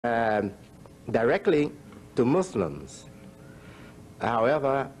directly to Muslims.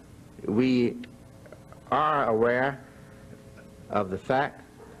 However, we are aware of the fact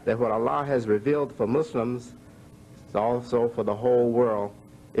that what Allah has revealed for Muslims is also for the whole world,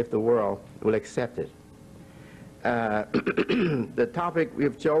 if the world will accept it. The topic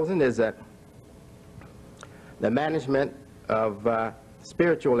we've chosen is the management of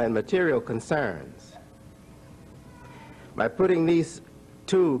spiritual and material concerns. By putting these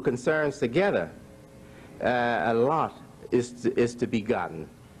two concerns together, a lot is to be gotten.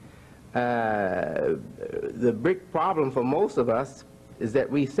 The big problem for most of us is that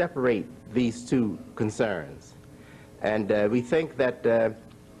we separate these two concerns. And we think that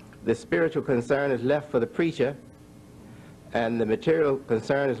the spiritual concern is left for the preacher and the material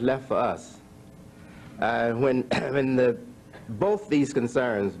concern is left for us. When both these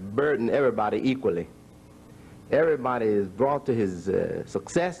concerns burden everybody equally, everybody is brought to his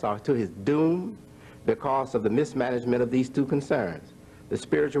success or to his doom because of the mismanagement of these two concerns, the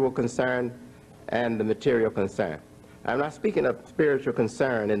spiritual concern and the material concern. I'm not speaking of spiritual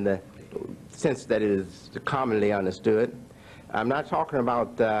concern in the sense that it is commonly understood. I'm not talking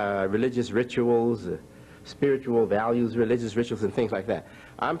about religious rituals, spiritual values, religious rituals and things like that.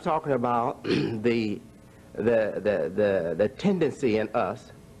 I'm talking about the tendency in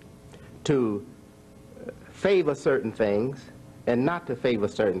us to favor certain things and not to favor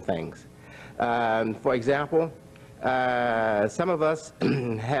certain things. For example, some of us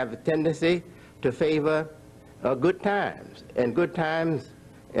have a tendency to favor good times, and good times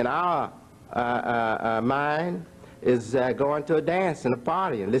in our mind is going to a dance and a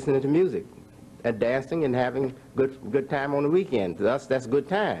party and listening to music and dancing and having good time on the weekend. To us, that's good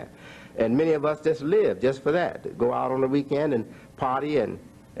time. And many of us just live just for that, go out on the weekend and party and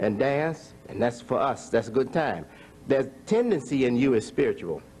dance, and that's for us, that's a good time. There's tendency in you is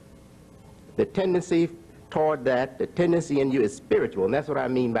spiritual. The tendency toward that, the tendency in you is spiritual, and that's what I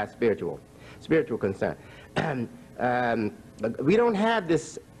mean by spiritual concern. We don't have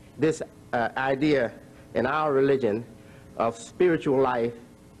this idea in our religion of spiritual life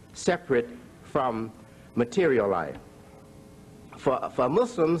separate from material life. For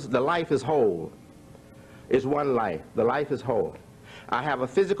Muslims, the life is whole. It's one life. The life is whole. I have a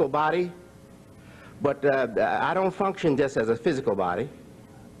physical body, but I don't function just as a physical body.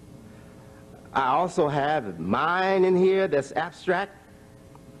 I also have mind in here that's abstract,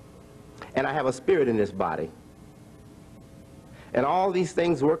 and I have a spirit in this body. And all these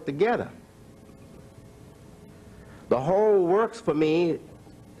things work together. The whole works for me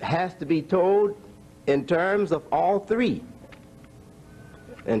has to be told in terms of all three.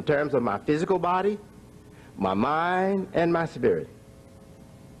 In terms of my physical body, my mind, and my spirit.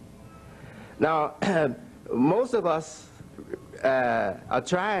 Now, most of us are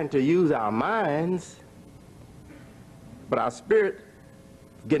trying to use our minds, but our spirit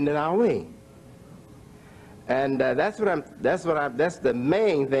is getting in our way. And that's the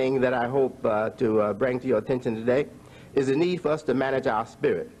main thing that I hope to bring to your attention today, is the need for us to manage our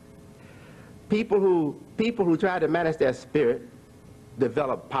spirit. People who try to manage their spirit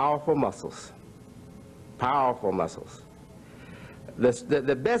develop powerful muscles. Powerful muscles.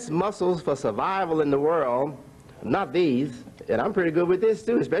 The best muscles for survival in the world, not these, and I'm pretty good with this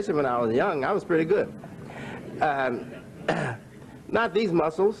too, especially when I was young, I was pretty good. Not these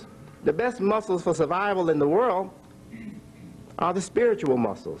muscles. The best muscles for survival in the world are the spiritual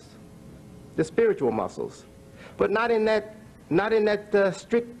muscles. The spiritual muscles. But not in that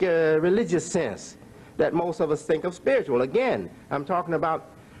strict religious sense that most of us think of spiritual. Again, I'm talking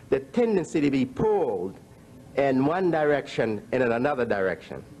about the tendency to be pulled in one direction and in another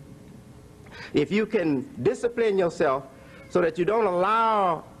direction. If you can discipline yourself so that you don't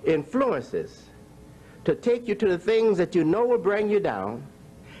allow influences to take you to the things that you know will bring you down,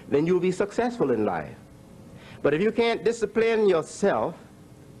 then you'll be successful in life. But if you can't discipline yourself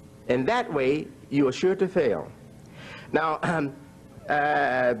in that way, you are sure to fail. Now,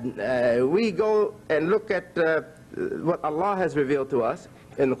 we go and look at what Allah has revealed to us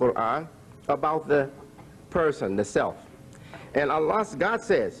in the Quran about the person, the self. And God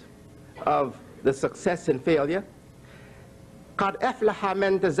says of the success and failure, قَدْ أَفْلَحَ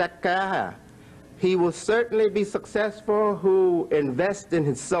مَنْ تَزَكَّاهَا. He will certainly be successful who invests in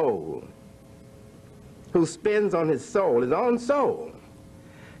his soul, who spends on his soul, his own soul.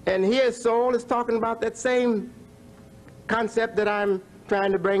 And here soul is talking about that same concept that I'm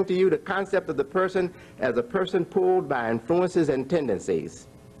trying to bring to you, the concept of the person as a person pulled by influences and tendencies.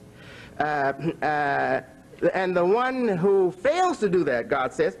 And the one who fails to do that,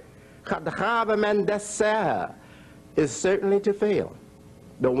 God says, قَدْ خَابَ مَنْ دَسَّاهَا, is certainly to fail.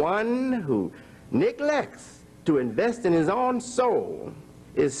 The one who neglects to invest in his own soul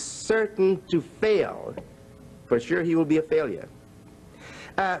is certain to fail. For sure he will be a failure.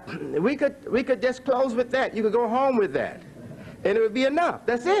 We could just close with that. You could go home with that, and it would be enough.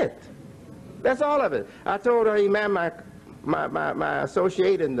 That's it. That's all of it. I told Imam, my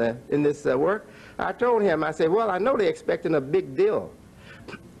associate in this work, I told him, I said, well, I know they're expecting a big deal.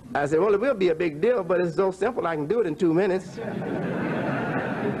 I said, well, it will be a big deal, but it's so simple I can do it in 2 minutes.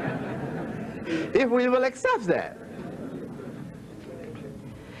 If we will accept that.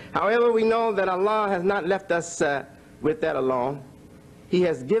 However, we know that Allah has not left us with that alone. He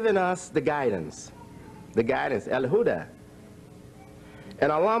has given us the guidance, al-huda.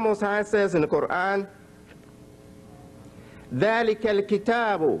 And Allah Most High says in the Quran, ذَلِكَ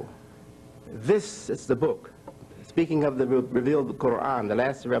الْكِتَابُ, this is the book. Speaking of the revealed Quran, the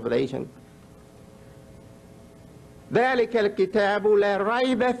last revelation. ذَلِكَ الْكِتَابُ لَا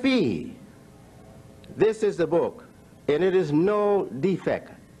رَيْبَ فِيهِ, this is the book, and it is no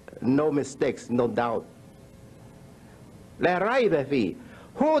defect, no mistakes, no doubt. لا ريب فيه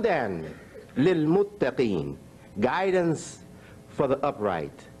هدى للمتقين, guidance for the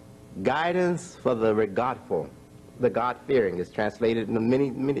upright, guidance for the regardful. The God-fearing is translated in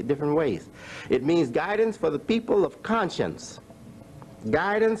many different ways. It means guidance for the people of conscience.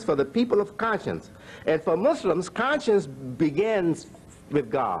 Guidance for the people of conscience. And for Muslims, conscience begins with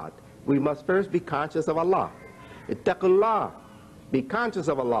God. We must first be conscious of Allah. Ittaqullah. Be conscious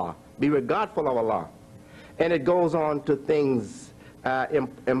of Allah. Be regardful of Allah. And it goes on to things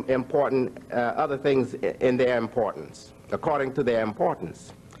important, other things in their importance, according to their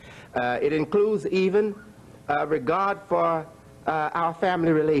importance. It includes even regard for our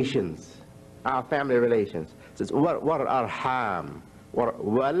family relations. Our family relations. It says, what arham? Well,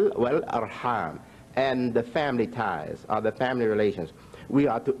 arham. And the family ties, or the family relations. We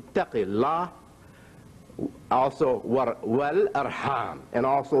are to taqillah, also wal arham, and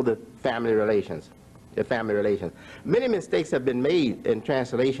also the family relations. The family relations. Many mistakes have been made in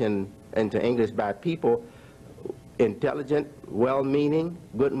translation into English by people, intelligent, well-meaning,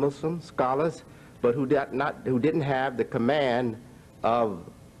 good Muslim scholars, but who didn't have the command of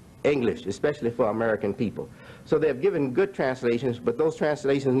English, especially for American people. So they've given good translations, but those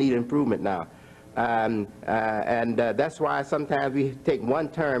translations need improvement now. That's why sometimes we take one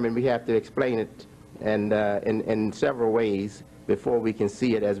term and we have to explain it in several ways before we can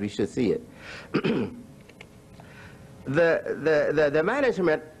see it as we should see it. The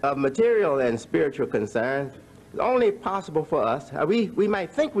management of material and spiritual concerns is only possible for us. We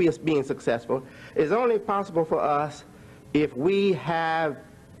might think we are being successful. It's only possible for us if we have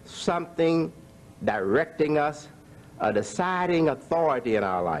something directing us, a deciding authority in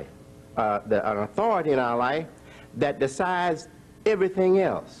our life, an authority in our life that decides everything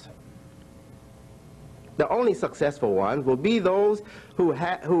else. The only successful ones will be those who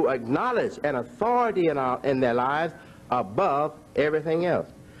acknowledge an authority in their lives above everything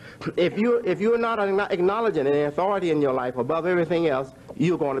else. If you're not acknowledging an authority in your life above everything else,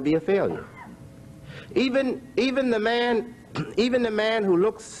 you're going to be a failure. Even the man who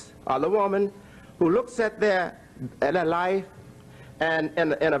looks, or the woman who looks at their life and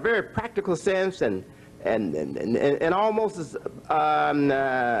in a very practical sense and almost as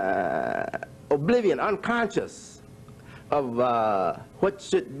oblivion, unconscious of what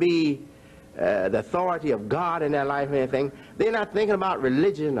should be the authority of God in their life or anything. They're not thinking about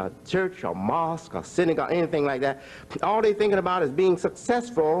religion or church or mosque or synagogue, anything like that. All they're thinking about is being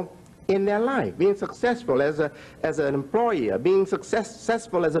successful in their life, being successful as an employee, being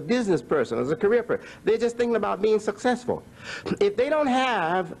successful as a business person, as a career person. They're just thinking about being successful. If they don't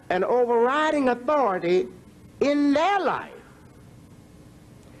have an overriding authority in their life,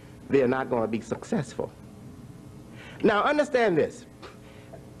 they're not going to be successful. Now understand this.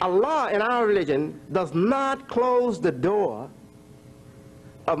 Allah in our religion does not close the door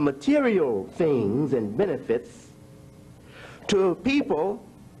of material things and benefits to people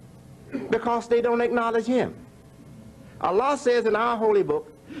because they don't acknowledge Him. Allah says in our holy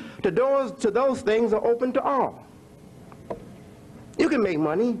book, the doors to those things are open to all. You can make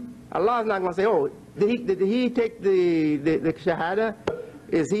money. Allah is not going to say, oh, did he take the Shahada?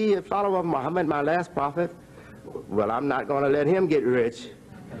 Is he a follower of Muhammad, my last prophet? Well, I'm not going to let him get rich.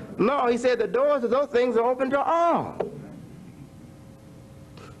 No, he said the doors to those things are open to all.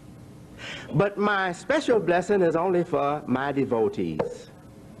 But my special blessing is only for my devotees.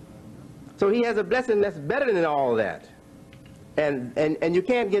 So he has a blessing that's better than all that. And you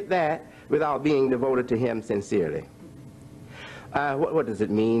can't get that without being devoted to him sincerely. What does it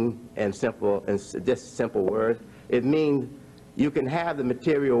mean in just simple words? It means You can have the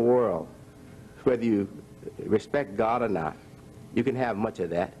material world, whether you respect God or not. You can have much of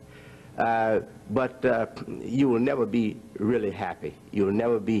that. But you will never be really happy. You will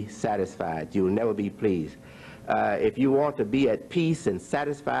never be satisfied. You will never be pleased. If you want to be at peace and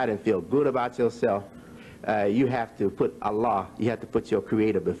satisfied and feel good about yourself, you have to put Allah, you have to put your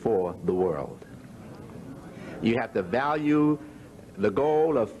Creator before the world. You have to value the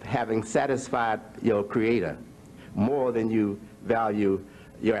goal of having satisfied your Creator more than you value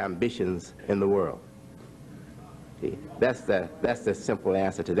your ambitions in the world. See, that's the simple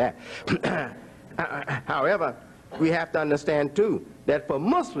answer to that. However, we have to understand too that for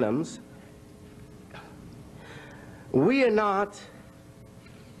Muslims, we are not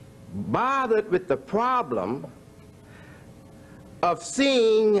bothered with the problem of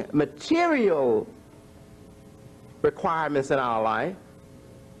seeing material requirements in our life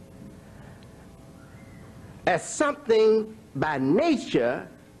as something by nature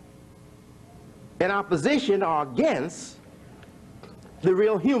in opposition or against the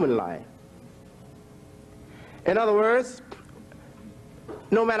real human life. In other words,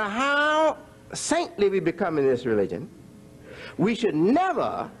 no matter how saintly we become in this religion, we should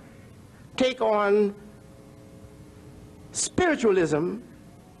never take on spiritualism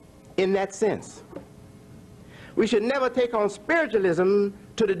in that sense. We should never take on spiritualism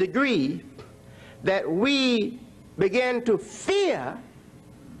to the degree that we begin to fear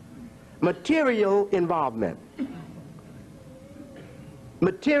material involvement.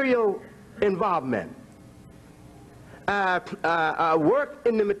 Material involvement. Work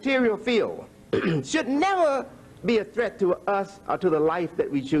in the material field should never be a threat to us or to the life that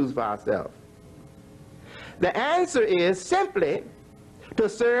we choose for ourselves. The answer is simply to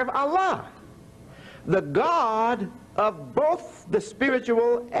serve Allah, the God of both the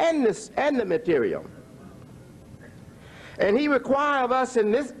spiritual and the material. And He requires of us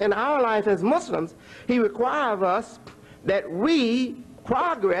in our life as Muslims, He requires of us that we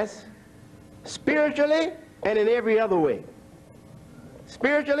progress spiritually and in every other way.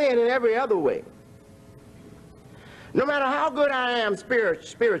 Spiritually and in every other way. No matter how good I am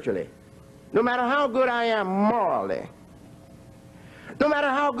spiritually, no matter how good I am morally, no matter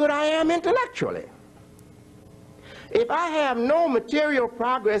how good I am intellectually, if I have no material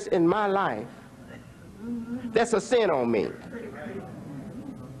progress in my life, that's a sin on me.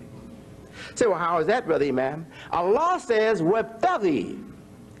 Say, well, how is that, Brother Imam? Allah says, وَابْتَغِي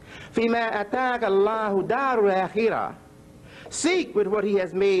فِيمَا أَتَاكَ اللَّهُ دَارُ الْآخِرَةِ. Seek with what He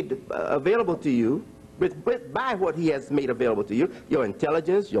has made available to you, by what He has made available to you, your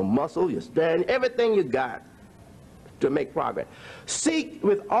intelligence, your muscle, your strength, everything you got to make progress. Seek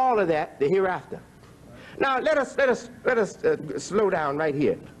with all of that the hereafter. Now let us slow down right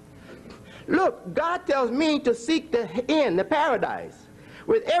here. Look, God tells me to seek the end, the paradise,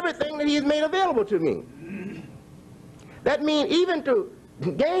 with everything that He has made available to me. That means even to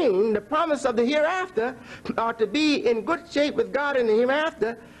gain the promise of the hereafter, or to be in good shape with God in the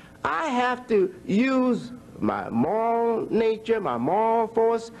hereafter, I have to use my moral nature, my moral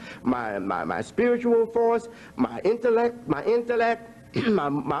force, my spiritual force, my intellect,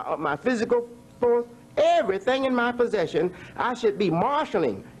 my physical force, everything in my possession. I should be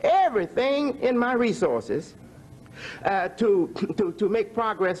marshaling everything in my resources to make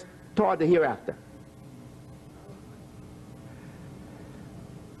progress toward the hereafter.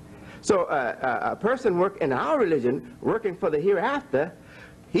 So a person in our religion, working for the hereafter,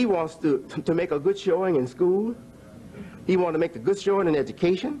 he wants to make a good showing in school. He wants to make a good showing in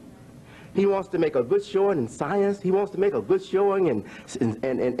education. He wants to make a good showing in science. He wants to make a good showing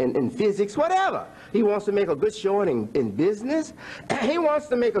in physics, whatever. He wants to make a good showing in business. He wants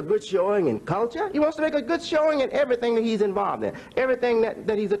to make a good showing in culture. He wants to make a good showing in everything that he's involved in, everything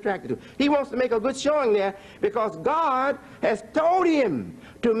that he's attracted to. He wants to make a good showing there because God has told him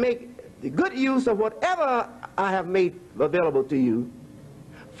to make good use of whatever I have made available to you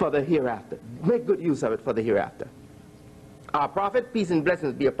for the hereafter. Make good use of it for the hereafter. Our prophet, peace and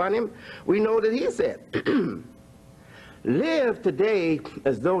blessings be upon him, we know that he said, live today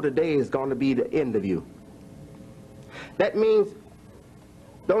as though today is going to be the end of you. That means,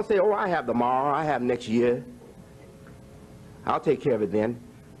 don't say, oh, I have tomorrow, I have next year, I'll take care of it then.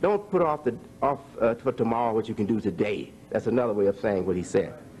 Don't put off for tomorrow what you can do today. That's another way of saying what he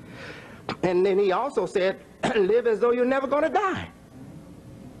said. And then he also said, live as though you're never going to die.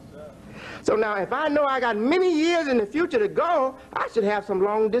 So now if I know I got many years in the future to go, I should have some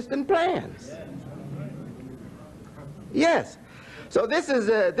long-distance plans. Yes. So this is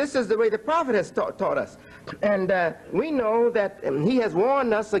the way the prophet has taught us. And we know that he has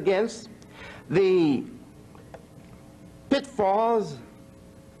warned us against the pitfalls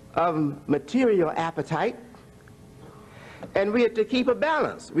of material appetite, and we are to keep a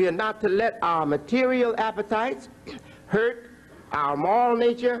balance. We are not to let our material appetites hurt our moral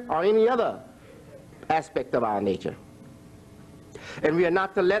nature or any other aspect of our nature. And we are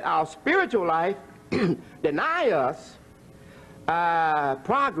not to let our spiritual life deny us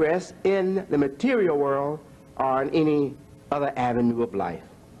progress in the material world or in any other avenue of life.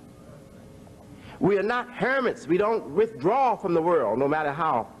 We are not hermits. We don't withdraw from the world, no matter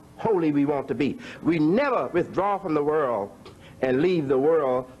how holy we want to be. We never withdraw from the world and leave the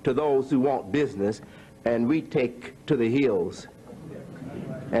world to those who want business, and we take to the hills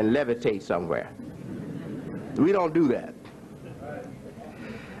and levitate somewhere. We don't do that.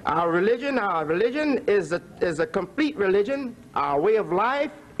 Our religion is a complete religion. Our way of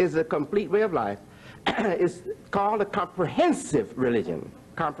life is a complete way of life. It's called a comprehensive religion.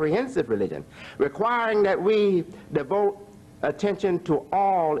 Comprehensive religion, requiring that we devote attention to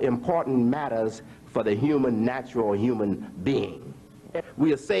all important matters for the natural human being.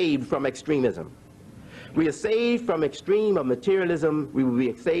 We are saved from extremism. We are saved from extreme of materialism. We will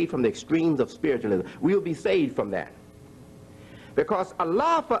be saved from the extremes of spiritualism. We will be saved from that. Because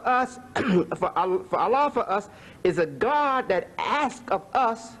Allah for us, for Allah for us is a God that asks of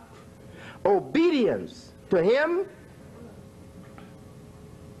us obedience to Him,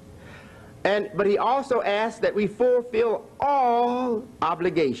 but He also asks that we fulfill all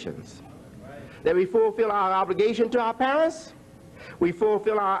obligations. That we fulfill our obligation to our parents, we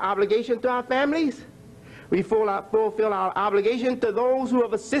fulfill our obligation to our families, we fulfill our obligation to those who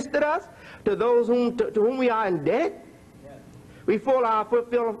have assisted us, to those to whom we are indebted. We fulfill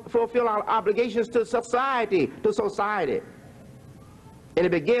our obligations to society, And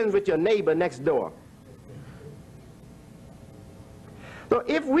it begins with your neighbor next door. So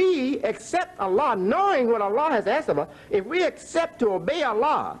if we accept Allah, knowing what Allah has asked of us, if we accept to obey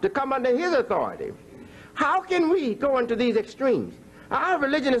Allah, to come under His authority, how can we go into these extremes? Our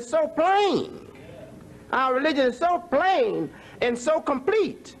religion is so plain. Our religion is so plain and so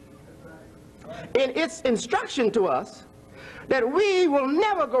complete in its instruction to us that we will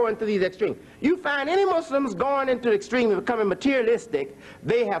never go into these extremes. You find any Muslims going into the extreme of becoming materialistic,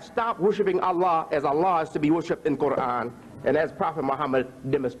 they have stopped worshiping Allah as Allah is to be worshipped in Quran and as Prophet Muhammad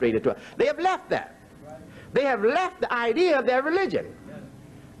demonstrated to us. They have left that. They have left the idea of their religion.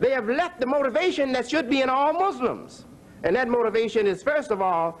 They have left the motivation that should be in all Muslims. And that motivation is, first of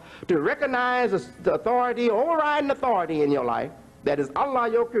all, to recognize the authority, overriding authority in your life, that is Allah,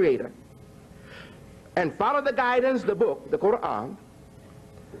 your Creator, and follow the guidance, the book, the Quran,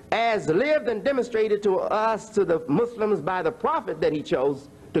 as lived and demonstrated to us, to the Muslims, by the Prophet that He chose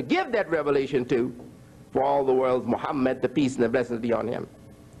to give that revelation to, for all the world's Muhammad, the peace and the blessings be on him.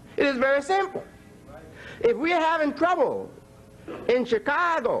 It is very simple. If we're having trouble in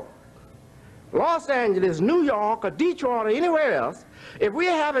Chicago, Los Angeles, New York, or Detroit, or anywhere else, if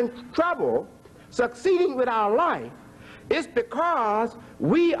we're having trouble succeeding with our life, it's because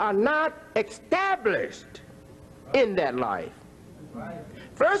we are not established in that life.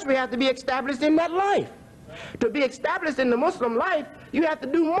 First, we have to be established in that life. To be established in the Muslim life, you have to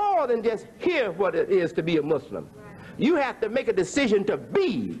do more than just hear what it is to be a Muslim. You have to make a decision to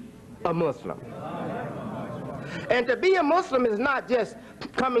be a Muslim. And to be a Muslim is not just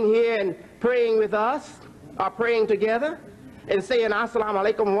coming here and praying with us, or praying together, and saying Assalamu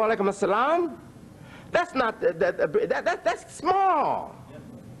alaikum wa alaikum assalam. That's not, that's small.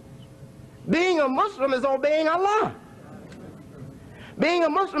 Being a Muslim is obeying Allah. Being a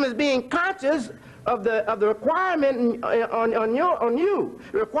Muslim is being conscious of the requirement on you,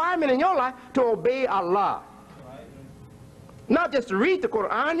 the requirement in your life to obey Allah. Not just to read the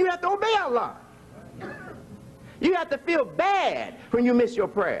Quran, you have to obey Allah. You have to feel bad when you miss your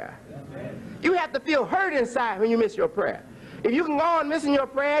prayer. You have to feel hurt inside when you miss your prayer. If you can go on missing your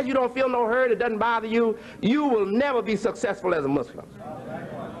prayers, you don't feel no hurt, it doesn't bother you, you will never be successful as a Muslim.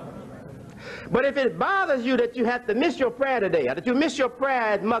 But if it bothers you that you have to miss your prayer today, or that you miss your prayer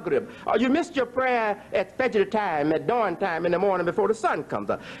at Maghrib, or you missed your prayer at Fajr time, at dawn time in the morning before the sun comes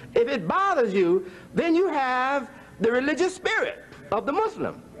up, if it bothers you, then you have the religious spirit of the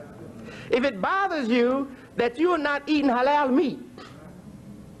Muslim. If it bothers you that you are not eating halal meat,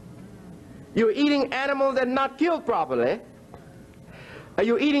 you're eating animals that are not killed properly, or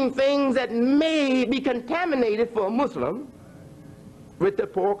you're eating things that may be contaminated for a Muslim, with the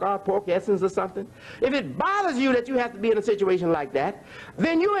pork or pork essence or something. If it bothers you that you have to be in a situation like that,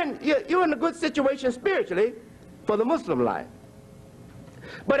 then you're in a good situation spiritually for the Muslim life.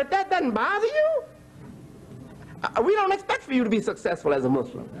 But if that doesn't bother you, we don't expect for you to be successful as a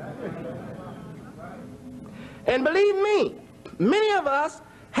Muslim. And believe me, many of us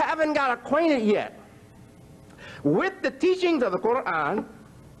haven't got acquainted yet with the teachings of the Quran,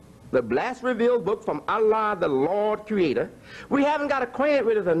 the blessed revealed book from Allah, the Lord Creator. We haven't got acquainted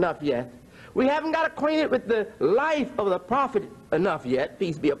with it enough yet. We haven't got acquainted with the life of the Prophet enough yet,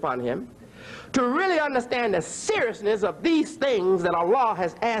 peace be upon him, to really understand the seriousness of these things that Allah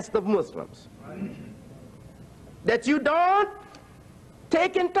has asked of Muslims. That you don't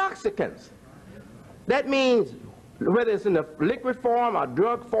take intoxicants. That means whether it's in a liquid form, or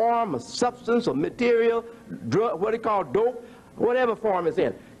drug form, or substance, or material, drug, what they call dope, whatever form it's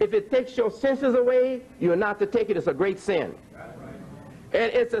in. If it takes your senses away, you're not to take it. It's a great sin.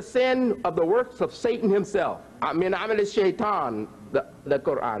 And it's a sin of the works of Satan himself. I mean, shaitan, the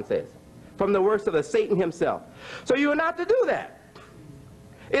Quran says. From the works of the Satan himself. So you're not to do that.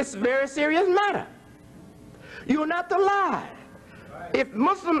 It's a very serious matter. You're not to lie.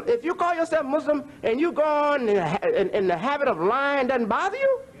 If you call yourself Muslim and you go on in the habit of lying doesn't bother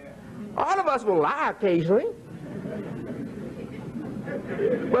you, all of us will lie occasionally.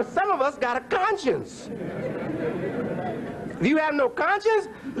 But some of us got a conscience. If you have no conscience,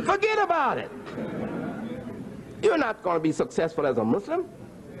 forget about it. You're not going to be successful as a Muslim.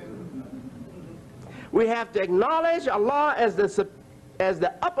 We have to acknowledge Allah as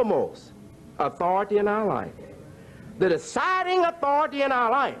the uppermost authority in our life, the deciding authority in our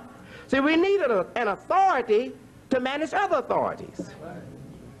life. See, we need an authority to manage other authorities.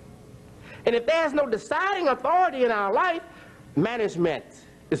 And if there's no deciding authority in our life, management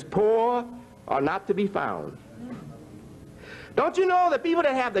is poor or not to be found. Don't you know that people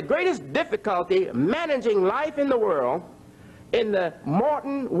that have the greatest difficulty managing life in the world, in the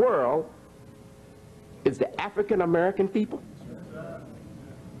modern world, is the African American people?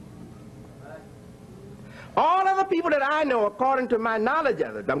 All of the people that I know, according to my knowledge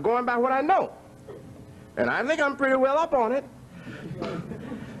of it, I'm going by what I know, and I think I'm pretty well up on it,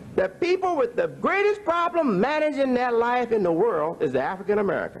 the people with the greatest problem managing their life in the world is the African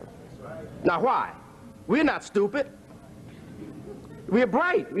American. Now why? We're not stupid. We're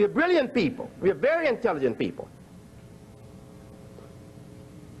bright. We're brilliant people. We're very intelligent people.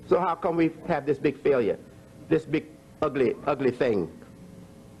 So how come we have this big failure, this big ugly thing?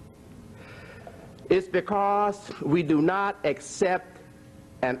 It's because we do not accept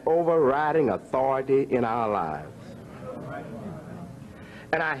an overriding authority in our lives.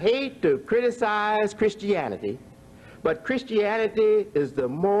 And I hate to criticize Christianity, but Christianity is the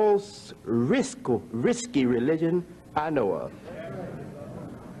most risky religion I know of.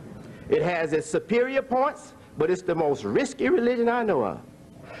 It has its superior points, but it's the most risky religion I know of.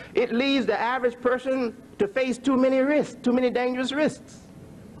 It leaves the average person to face too many risks, too many dangerous risks.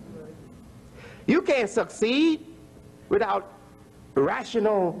 You can't succeed without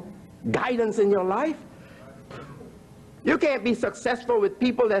rational guidance in your life. You can't be successful with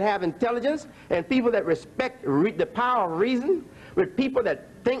people that have intelligence and people that respect the power of reason, with people that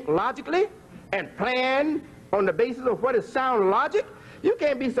think logically and plan on the basis of what is sound logic. You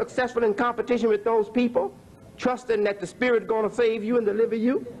can't be successful in competition with those people, trusting that the Spirit's going to save you and deliver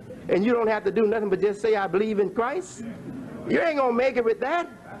you, and you don't have to do nothing but just say, I believe in Christ. You ain't going to make it with that.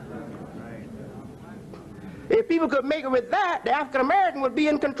 If people could make it with that, the African American would be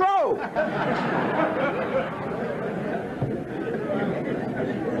in control.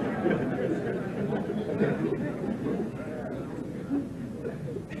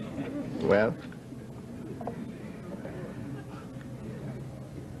 Well,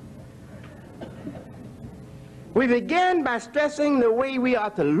 we begin by stressing the way we are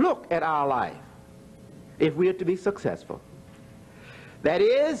to look at our life if we are to be successful. That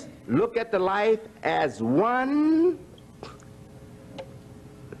is, look at the life as one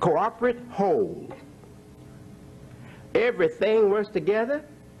corporate whole. Everything works together,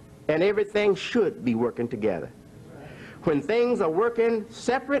 and everything should be working together. When things are working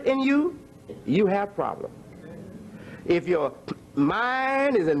separate in you, you have problems. If your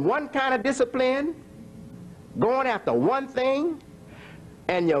mind is in one kind of discipline, going after one thing,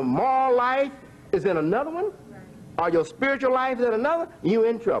 and your moral life is in another one, or your spiritual life is in another, you're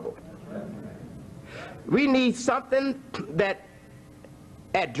in trouble. We need something that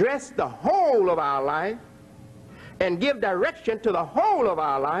addresses the whole of our life and give direction to the whole of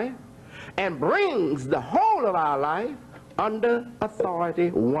our life and brings the whole of our life under authority,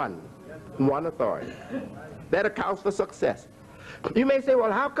 one authority. That accounts for success. You may say,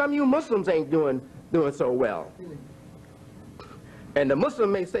 well, how come you Muslims ain't doing so well? And the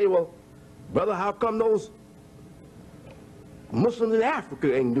Muslim may say, well, brother, how come those Muslims in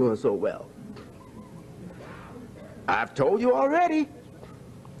Africa ain't doing so well? I've told you already.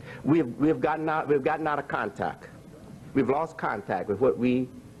 We've gotten out of contact. We've lost contact with what we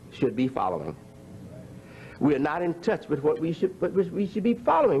should be following. We are not in touch with what we should be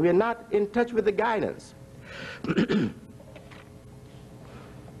following. We are not in touch with the guidance.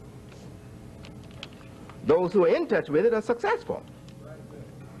 Those who are in touch with it are successful.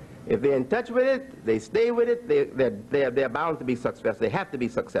 If they're in touch with it, they stay with it, they're bound to be successful. They have to be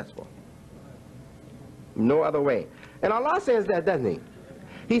successful. No other way. And Allah says that, doesn't he?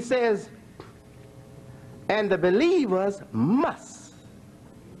 He says, and the believers must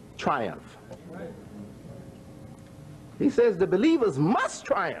triumph. He says the believers must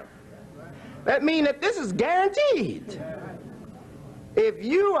triumph. That means that this is guaranteed. If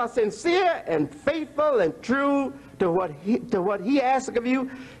you are sincere and faithful and true to what he asks of you,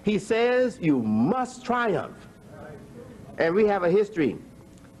 he says you must triumph. And we have a history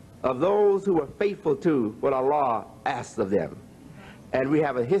of those who were faithful to what Allah asks of them. And we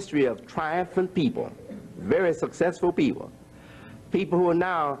have a history of triumphant people, very successful people. People who are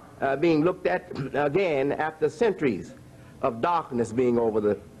now being looked at again after centuries of darkness being over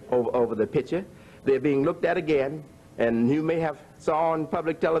the picture. They're being looked at again, and you may have saw on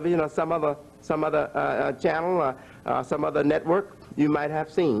public television or some other channel or some other network, you might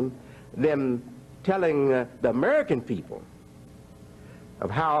have seen them telling the American people of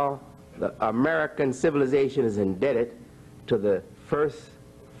how the American civilization is indebted to the first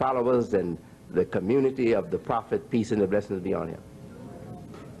followers and the community of the Prophet, peace and the blessings be on him.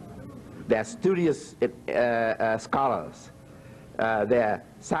 They're studious scholars, they're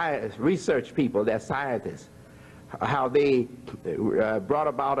science, research people, they're scientists, how they brought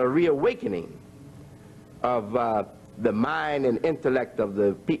about a reawakening of the mind and intellect of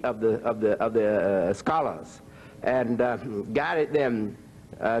the scholars, and guided them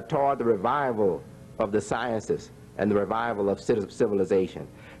toward the revival of the sciences and the revival of civilization.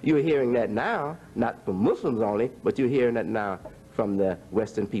 You're hearing that now, not from Muslims only, but you're hearing that now from the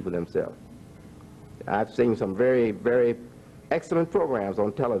Western people themselves. I've seen some very, very excellent programs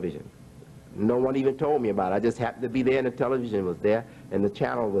on television. No one even told me about it. I just happened to be there, and the television was there, and the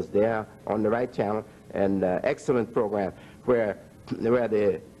channel was there on the right channel, and excellent program where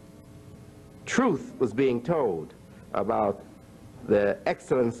the truth was being told about the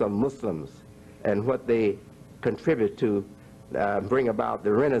excellence of Muslims and what they contribute to bring about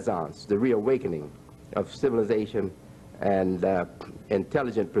the renaissance, the reawakening of civilization and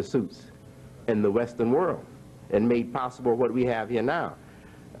intelligent pursuits in the Western world, and made possible what we have here now.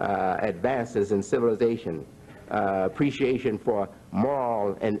 Advances in civilization, appreciation for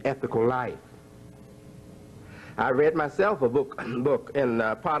moral and ethical life. I read myself a book and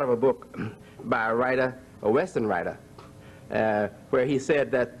part of a book by a writer, a Western writer, where he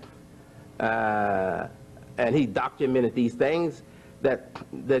said that, and he documented these things, that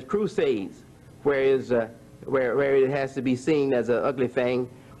the Crusades, where it has to be seen as an ugly thing,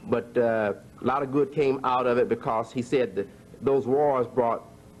 but a lot of good came out of it, because he said that those wars brought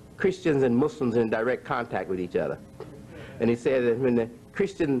Christians and Muslims in direct contact with each other. And he said that when the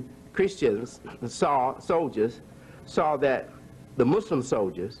Christians soldiers saw that the Muslim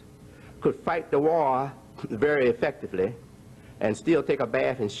soldiers could fight the war very effectively and still take a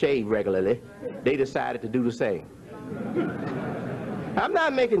bath and shave regularly, they decided to do the same. I'm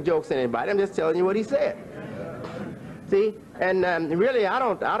not making jokes at anybody, I'm just telling you what he said. See, and really I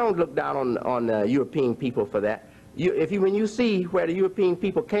don't look down on European people for that. When you see where the European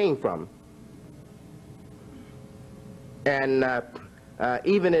people came from, and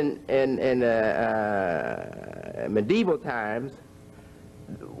even in medieval times,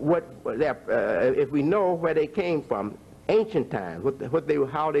 if we know where they came from, ancient times,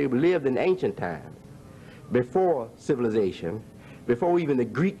 how they lived in ancient times, before civilization, before even the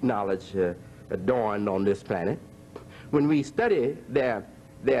Greek knowledge dawned on this planet, when we study their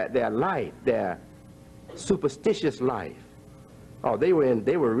life, their superstitious life, oh, they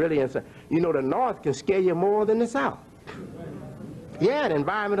were really inside. You know, the North can scare you more than the South. Yeah, the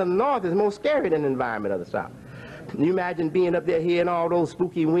environment of the North is more scary than the environment of the South. Can you imagine being up there hearing all those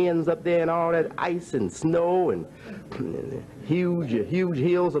spooky winds up there and all that ice and snow and huge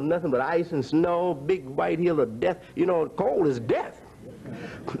hills of nothing but ice and snow, big white hills of death. You know, cold is death.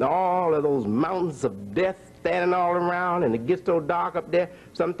 All of those mountains of death standing all around, and it gets so dark up there.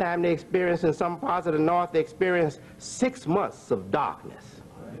 Sometimes they experience, in some parts of the North, they experience 6 months of darkness.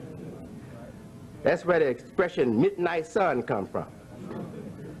 That's where the expression midnight sun comes from.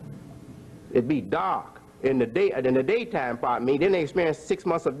 It'd be dark in the daytime part, then they experience 6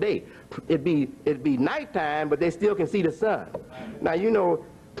 months of day. It'd be nighttime, but they still can see the sun. Now, you know,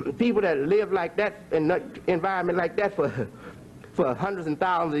 people that live like that in an environment like that for for hundreds and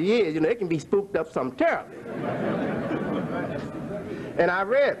thousands of years, you know, it can be spooked up some terribly. And I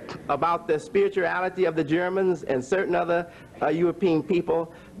read about the spirituality of the Germans and certain other European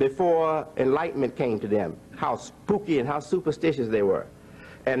people before enlightenment came to them, how spooky and how superstitious they were.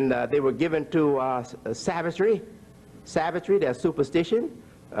 And they were given to savagery, their superstition,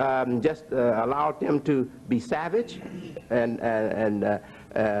 just allowed them to be savage, and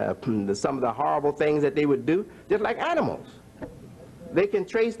some of the horrible things that they would do, just like animals. They can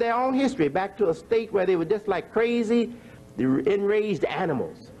trace their own history back to a state where they were just like crazy, enraged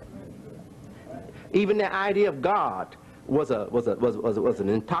animals. Even the idea of God was an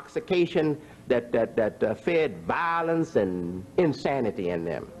intoxication that fed violence and insanity in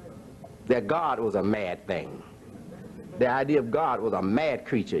them. That God was a mad thing. The idea of God was a mad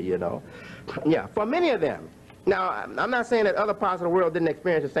creature, you know. Yeah, for many of them. Now, I'm not saying that other parts of the world didn't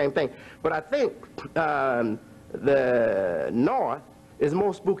experience the same thing, but I think the North is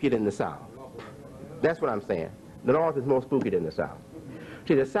more spooky than the South. That's what I'm saying. The North is more spooky than the South.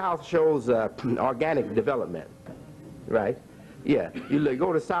 See, the South shows organic development, right? Yeah, you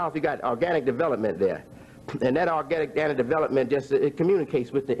go to the South, you got organic development there. And that organic development just, it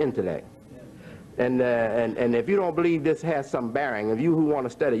communicates with the intellect. And if you don't believe this has some bearing, if you who want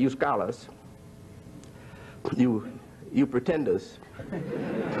to study, you scholars, you pretenders,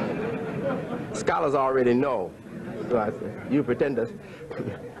 scholars already know. You pretenders,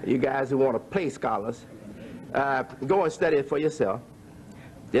 you guys who want to play scholars, go and study it for yourself.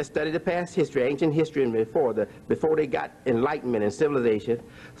 Just study the past history, ancient history, and before they got enlightenment and civilization.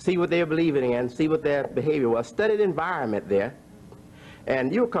 See what they're believing in, see what their behavior was. Study the environment there,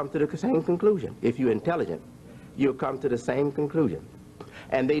 and you'll come to the same conclusion. If you're intelligent, you'll come to the same conclusion.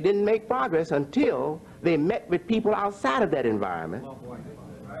 And they didn't make progress until they met with people outside of that environment.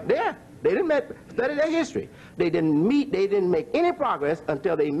 Yeah, they didn't study their history. They didn't make any progress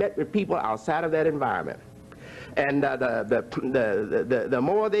until they met with people outside of that environment. And the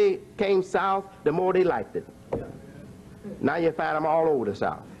more they came south, the more they liked it. Now you find them all over the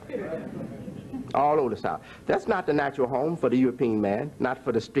South. All over the South. That's not the natural home for the European man, not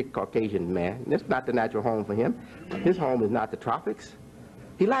for the strict Caucasian man. That's not the natural home for him. His home is not the tropics.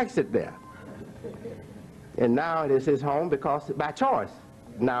 He likes it there. And now it is his home because by choice.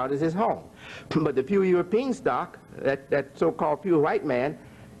 Now it is his home. But the pure European stock, that so-called pure white man,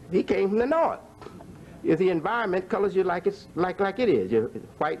 he came from the North. If the environment colors you like it is. Your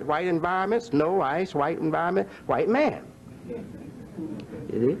white environment, snow, ice, white environment, white man.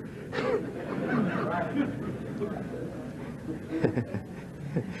 You see?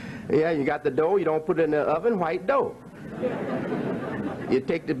 Yeah, you got the dough, you don't put it in the oven, white dough. You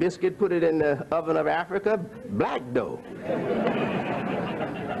take the biscuit, put it in the oven of Africa, black dough.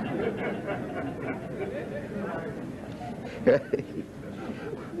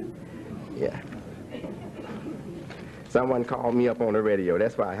 Yeah. Someone called me up on the radio.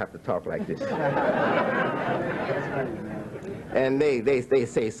 That's why I have to talk like this. And they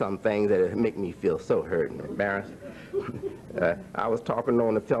say some things that make me feel so hurt and embarrassed. I was talking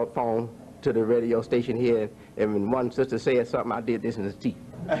on the phone to the radio station here, and when one sister said something, I did this in his teeth.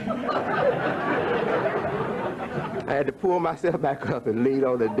 I had to pull myself back up and lean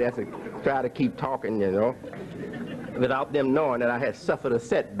on the desk and try to keep talking, you know, without them knowing that I had suffered a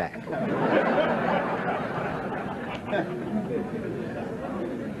setback.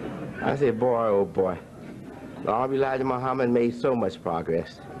 I said, boy, oh boy, Lord Elijah Muhammad made so much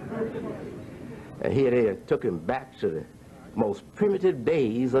progress. And here they took him back to the most primitive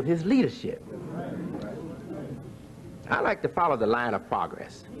days of his leadership. I like to follow the line of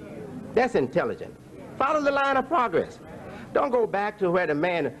progress. That's intelligent. Follow the line of progress. Don't go back to where the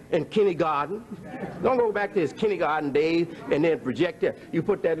man in kindergarten, don't go back to his kindergarten days and then project it. You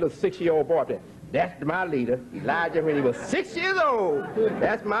put that little 6-year-old boy there. That's my leader, Elijah, when he was 6 years old.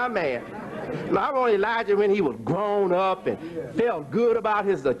 That's my man. I want Elijah when he was grown up and felt good about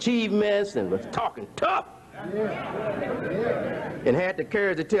his achievements and was talking tough and had the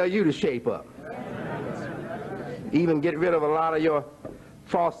courage to tell you to shape up. Even get rid of a lot of your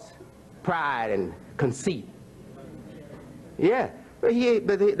false pride and conceit. Yeah,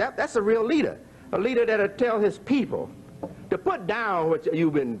 that's a real leader. A leader that'll tell his people to put down what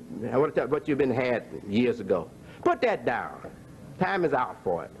you've been had years ago. Put that down. Time is out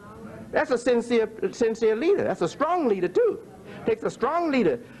for it. That's a sincere leader. That's a strong leader too. It takes a strong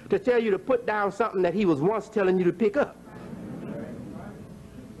leader to tell you to put down something that he was once telling you to pick up.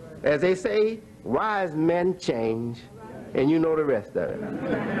 As they say, wise men change, and you know the rest of it.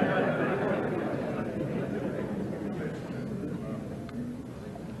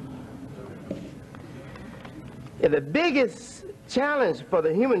 The biggest challenge for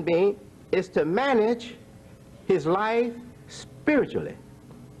the human being is to manage his life spiritually.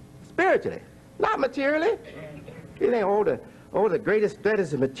 Spiritually, not materially. You think, the greatest threat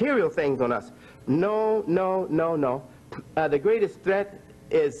is the material things on us. No, no, no, no. The greatest threat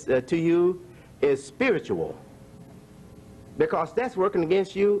is to you is spiritual, because that's working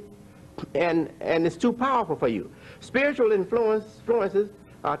against you, and it's too powerful for you. Spiritual influences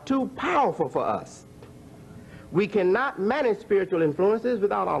are too powerful for us. We cannot manage spiritual influences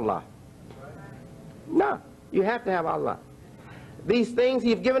without Allah. No, you have to have Allah. These things,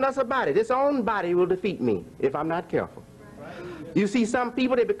 He's given us a body. This own body will defeat me if I'm not careful. You see some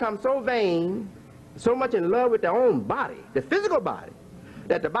people, they become so vain, so much in love with their own body, the physical body,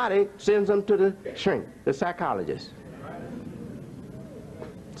 that the body sends them to the shrink, the psychologist.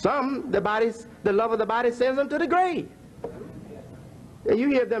 Some, the love of the body sends them to the grave. And you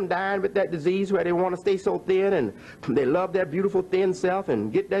hear them dying with that disease where they want to stay so thin, and they love their beautiful thin self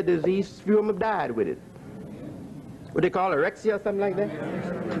and get that disease. Few of them have died with it. What they call anorexia or something like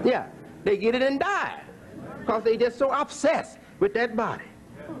that? Yeah, they get it and die because they just so obsessed with that body.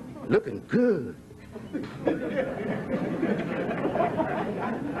 Looking good.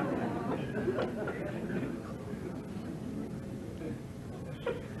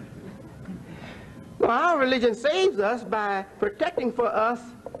 Well, our religion saves us by protecting for us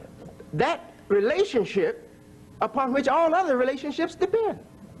that relationship upon which all other relationships depend.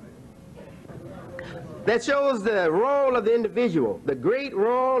 That shows the role of the individual, the great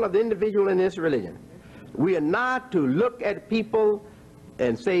role of the individual in this religion. We are not to look at people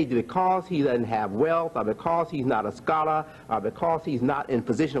and say because he doesn't have wealth, or because he's not a scholar, or because he's not in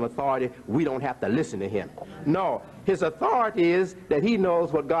position of authority, we don't have to listen to him. No, his authority is that he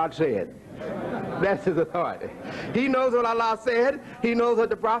knows what God said. That's his authority. He knows what Allah said. He knows what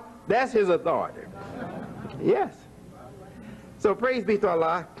the Prophet, that's his authority. Yes. So praise be to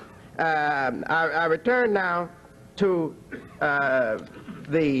Allah. I return now to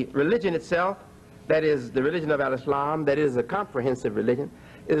the religion itself. That is the religion of Al-Islam. That is a comprehensive religion.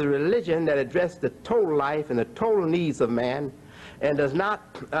 It is a religion that addresses the total life and the total needs of man, and does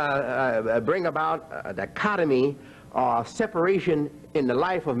not bring about a dichotomy or separation in the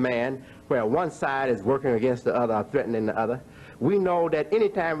life of man where one side is working against the other or threatening the other. We know that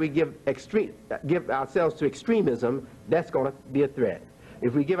anytime we give ourselves to extremism, that's going to be a threat.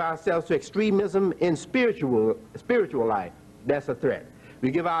 If we give ourselves to extremism in spiritual life, that's a threat.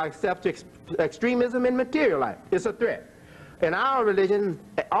 We give ourselves to extremism in material life, it's a threat. In our religion,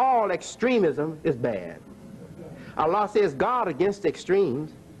 all extremism is bad. Allah says guard against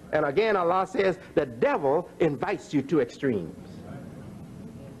extremes, and again Allah says the devil invites you to extremes.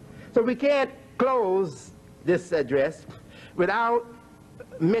 So we can't close this address without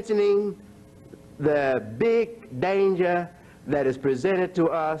mentioning the big danger that is presented to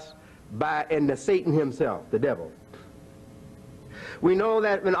us in the Satan himself, the devil. We know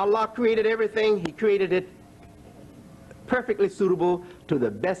that when Allah created everything, He created it perfectly suitable to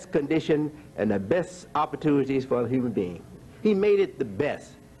the best condition and the best opportunities for a human being. He made it the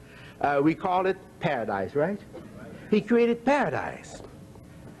best. We call it paradise, right? He created paradise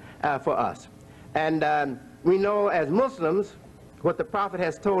for us. And we know as Muslims, what the Prophet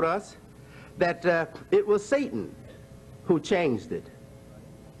has told us, that it was Satan who changed it.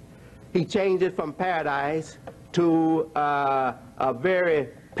 He changed it from paradise to a very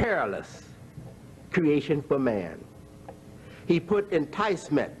perilous creation for man. He put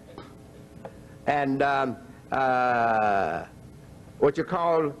enticement and what you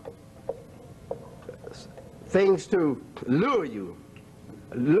call things to lure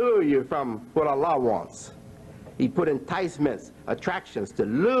you from what Allah wants. He put enticements, attractions to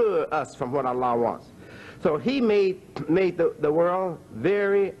lure us from what Allah wants. So He made the world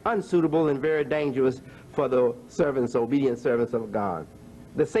very unsuitable and very dangerous for the servants, obedient servants of God.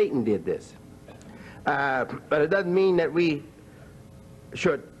 The Satan did this. But it doesn't mean that we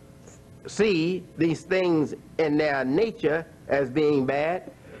should see these things in their nature as being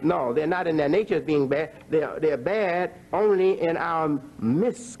bad. No, they're not in their nature as being bad. They're bad only in our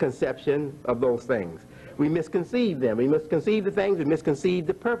misconception of those things. We misconceive them. We misconceive the things. We misconceive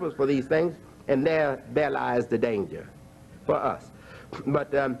the purpose for these things. And there lies the danger for us.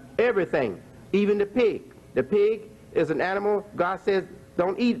 But everything, even the pig. The pig is an animal. God says,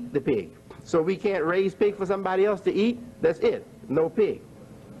 don't eat the pig. So we can't raise pig for somebody else to eat. That's it. No pig.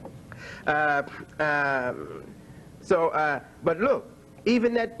 But look,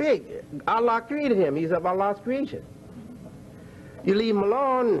 even that pig, Allah created him. He's of Allah's creation. You leave him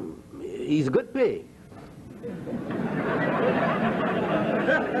alone, he's a good pig.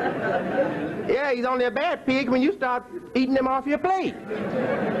 Yeah, he's only a bad pig when you start eating them off your plate.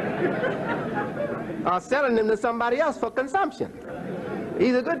 Or selling them to somebody else for consumption.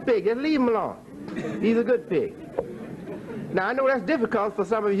 He's a good pig, just leave him alone. He's a good pig. Now, I know that's difficult for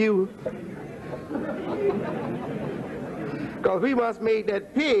some of you, because we must make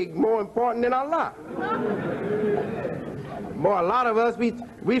that pig more important than Allah. Boy, a lot of us,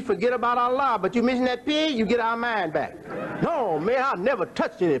 we forget about Allah, but you mention that pig, you get our mind back. No, man, I never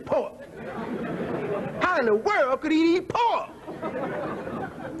touched any pork. How in the world could he eat pork?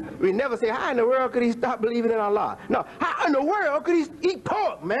 We never say, how in the world could he stop believing in Allah? No, how in the world could he eat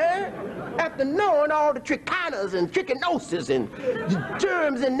pork, man? After knowing all the trichonas and trichinosis and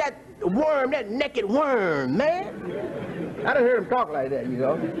germs in that worm, that naked worm, man. I done heard him talk like that, you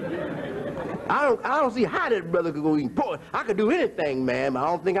know. I don't see how that brother could go eat pork. I could do anything, man, but I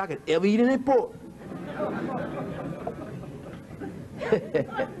don't think I could ever eat any pork.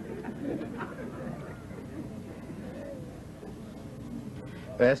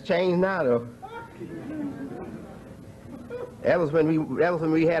 That's changed now, though. That was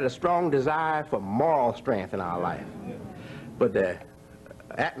when we had a strong desire for moral strength in our life. But the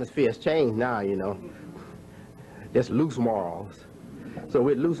atmosphere has changed now, you know. Just loose morals. So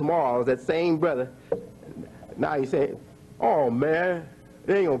with loose morals, that same brother, now he's saying, oh man,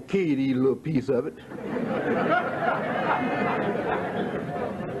 they ain't gonna kill you to eat a little piece of it.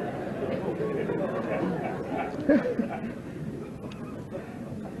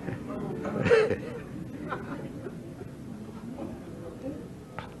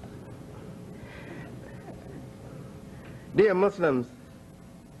 Dear Muslims,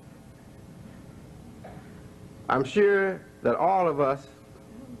 I'm sure that all of us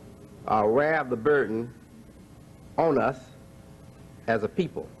are aware of the burden on us as a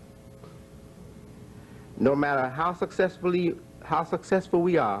people. No matter how successful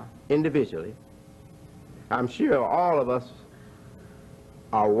we are individually, I'm sure all of us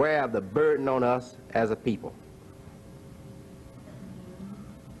are aware of the burden on us as a people.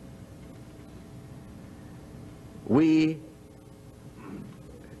 We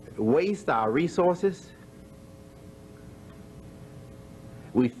waste our resources.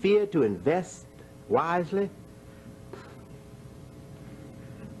 We fear to invest wisely.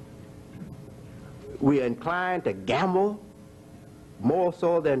 We are inclined to gamble more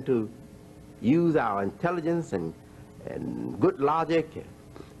so than to use our intelligence and good logic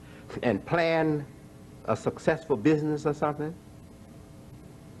and plan a successful business or something.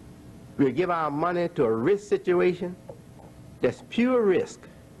 We give our money to a risk situation that's pure risk.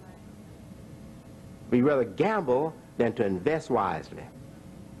 We rather gamble than to invest wisely.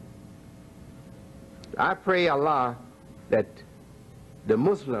 I pray Allah that the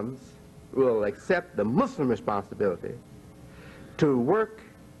Muslims will accept the Muslim responsibility to work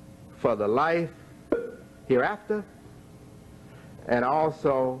for the life hereafter and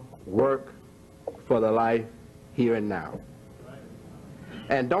also work for the life here and now.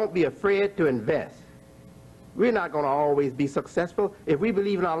 And don't be afraid to invest. We're not going to always be successful. If we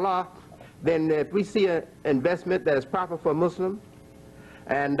believe in Allah, then if we see an investment that is proper for Muslims,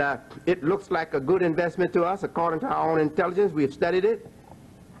 and it looks like a good investment to us according to our own intelligence, we've studied it,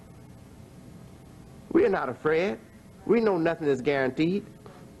 we're not afraid. We know nothing is guaranteed.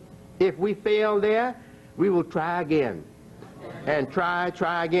 If we fail there, we will try again. And try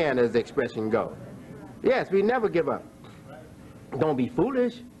again, as the expression goes. Yes, we never give up. Don't be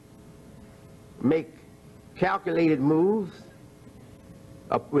foolish. Make calculated moves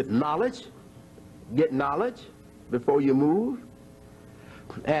with knowledge. Get knowledge before you move.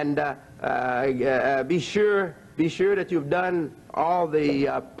 And be sure that you've done all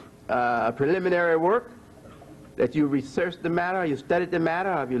the preliminary work, that you researched the matter, you studied the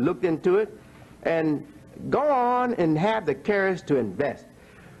matter, or you looked into it, and go on and have the courage to invest.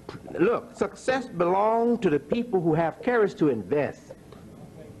 Look, success belongs to the people who have courage to invest.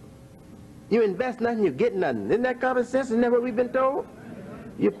 You invest nothing, you get nothing. Isn't that common sense? Isn't that what we've been told?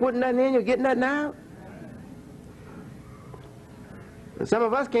 You put nothing in, you get nothing out. And some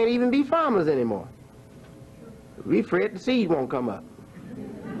of us can't even be farmers anymore. We afraid the seed won't come up.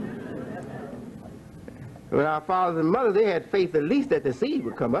 When our fathers and mothers, they had faith at least that the seed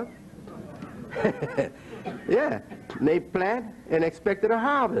would come up. Yeah, they planted and expected a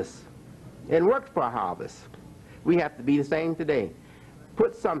harvest and worked for a harvest. We have to be the same today.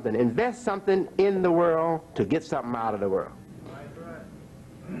 Put something, invest something in the world to get something out of the world.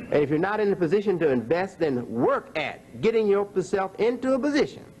 And if you're not in a position to invest, then work at getting yourself into a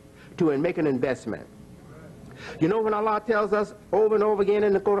position to make an investment. You know when Allah tells us over and over again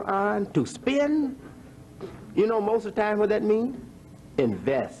in the Quran to spend, You know most of the time what that means?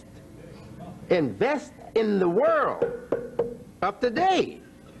 Invest. Invest in the world of today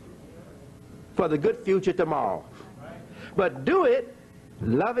for the good future tomorrow. But do it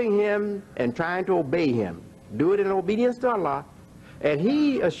loving Him and trying to obey Him. Do it in obedience to Allah, and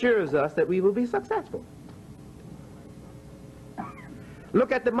He assures us that we will be successful.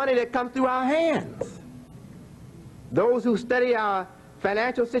 Look at the money that comes through our hands. Those who study our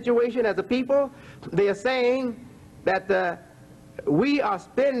financial situation as a people, they are saying that we are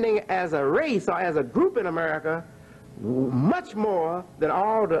spending as a race or as a group in America much more than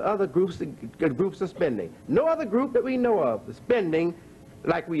all the other groups are spending. No other group that we know of is spending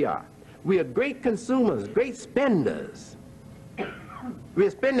like we are. We are great consumers, great spenders. We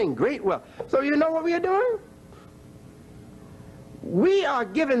are spending great wealth. So you know what we are doing? We are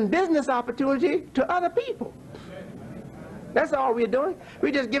giving business opportunity to other people. That's all we're doing.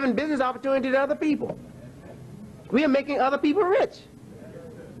 We're just giving business opportunity to other people. We are making other people rich.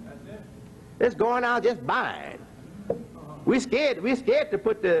 It's going out just buying. We're scared to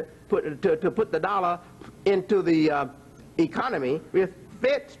put the dollar into the economy. We're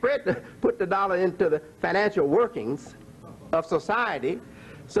spread to put the dollar into the financial workings of society.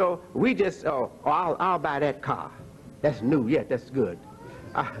 So we just, I'll buy that car. That's new. Yeah, that's good.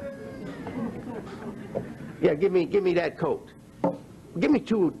 Yeah, give me that coat. Give me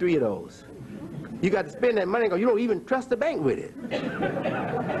 2 or 3 of those. You got to spend that money because you don't even trust the bank with it.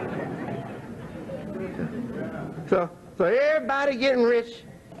 So everybody getting rich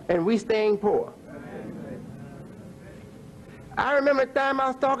and we staying poor. I remember a time I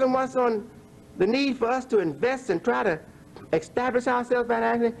was talking once on the need for us to invest and try to establish ourselves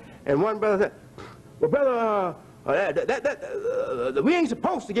financially, and one brother said, well, brother, we ain't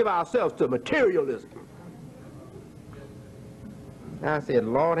supposed to give ourselves to materialism. I said,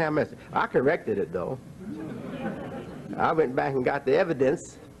 Lord have mercy. I corrected it, though. I went back and got the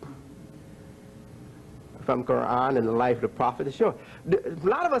evidence from Quran and the life of the Prophet to show. A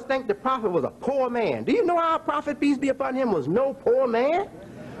lot of us think the Prophet was a poor man. Do you know our Prophet, peace be upon him, was no poor man?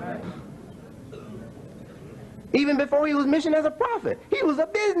 Even before he was missioned as a prophet, he was a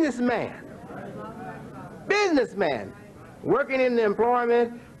businessman. Businessman, working in the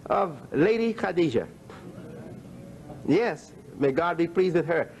employment of Lady Khadijah. Yes, may God be pleased with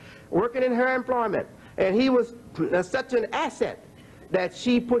her. Working in her employment. And he was such an asset that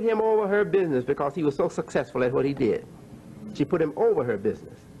she put him over her business because he was so successful at what he did. She put him over her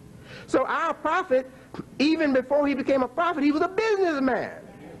business. So our prophet, even before he became a prophet, he was a businessman.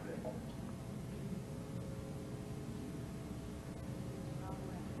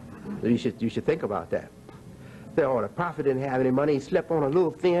 You should think about that. Say, oh, the prophet didn't have any money, he slept on a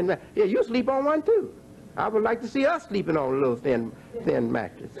little thin mattress. Yeah, you sleep on one too. I would like to see us sleeping on a little thin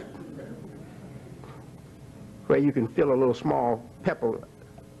mattress, where you can feel a little small pebble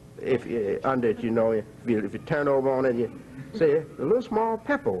under it, you know. If you turn over on it, you say, a little small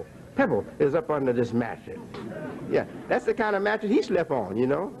pebble is up under this mattress. Yeah, that's the kind of mattress he slept on, you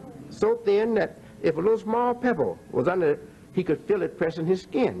know. So thin that if a little small pebble was under it, he could feel it pressing his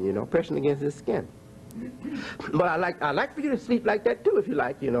skin, you know, pressing against his skin. But I like for you to sleep like that too, if you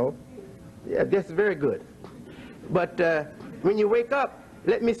like, you know. Yeah, that's very good. But when you wake up,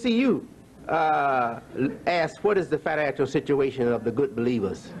 let me see you ask, what is the financial situation of the good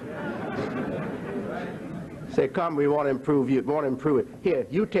believers? Say, come, we want to improve you, want to improve it. Here,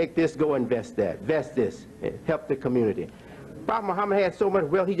 you take this, go invest that, invest this, help the community. Prophet Muhammad had so much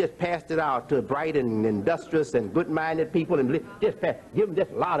wealth, he just passed it out to bright and industrious and good-minded people, and just give them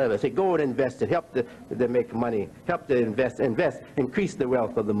just a lot of it. Say, go and invest it, help to make money, help to invest, increase the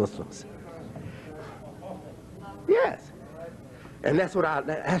wealth of the Muslims. Yes, and that's what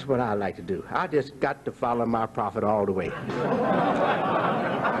I like to do. I just got to follow my prophet all the way.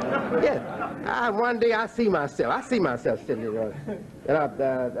 Yeah, one day I see myself sitting there, and I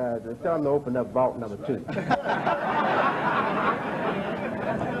tell them to open up vault number 2.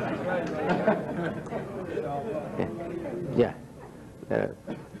 Yeah.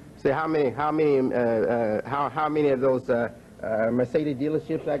 Say how many of those Mercedes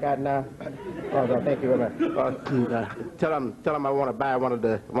dealerships I got now? Oh, no, thank you very much. Tell them I want to buy one of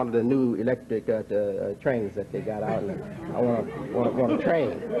the new electric trains that they got out. And I want to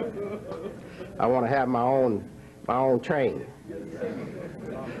train. I want to have my own train.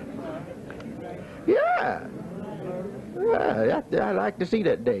 Yeah. I like to see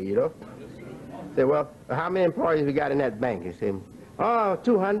that day, you know. Say, well, how many employees we got in that bank? You say, oh,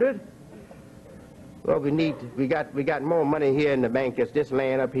 200. Well, we got more money here in the bank that's just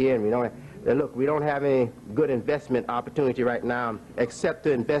laying up here, and we don't have any good investment opportunity right now except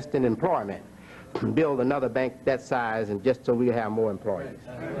to invest in employment. build another bank that size and just so we have more employees.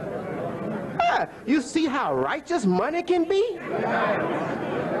 You see how righteous money can be?